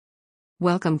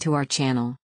Welcome to our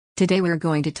channel. Today we're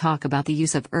going to talk about the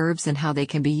use of herbs and how they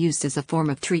can be used as a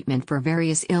form of treatment for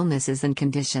various illnesses and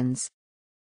conditions.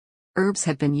 Herbs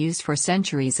have been used for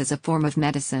centuries as a form of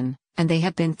medicine, and they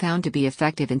have been found to be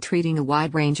effective in treating a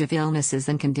wide range of illnesses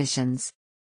and conditions.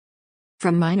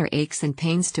 From minor aches and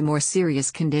pains to more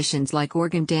serious conditions like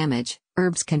organ damage,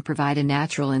 herbs can provide a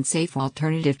natural and safe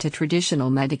alternative to traditional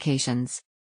medications.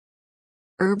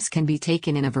 Herbs can be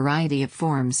taken in a variety of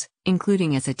forms,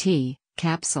 including as a tea,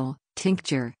 capsule,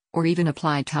 tincture, or even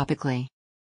applied topically.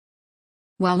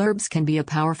 While herbs can be a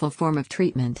powerful form of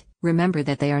treatment, remember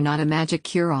that they are not a magic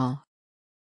cure-all.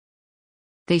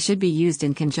 They should be used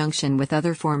in conjunction with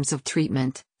other forms of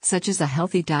treatment, such as a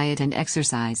healthy diet and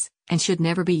exercise, and should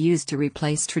never be used to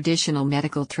replace traditional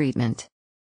medical treatment.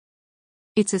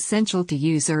 It's essential to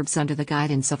use herbs under the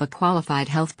guidance of a qualified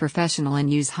health professional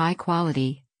and use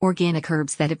high-quality, organic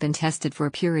herbs that have been tested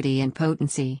for purity and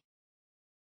potency.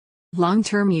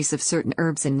 Long-term use of certain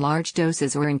herbs in large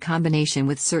doses or in combination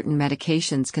with certain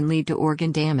medications can lead to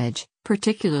organ damage,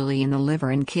 particularly in the liver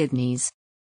and kidneys.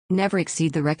 Never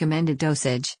exceed the recommended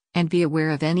dosage, and be aware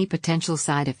of any potential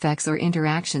side effects or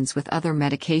interactions with other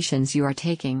medications you are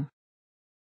taking.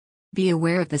 Be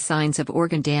aware of the signs of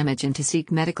organ damage and to seek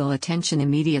medical attention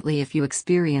immediately if you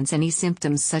experience any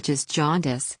symptoms such as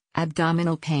jaundice,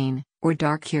 abdominal pain, or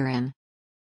dark urine.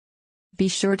 Be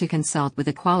sure to consult with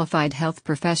a qualified health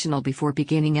professional before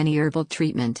beginning any herbal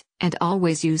treatment, and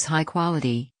always use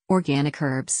high-quality, organic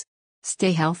herbs.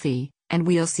 Stay healthy, and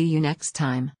we'll see you next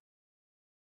time.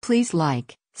 Please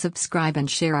like, subscribe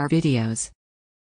and share our videos.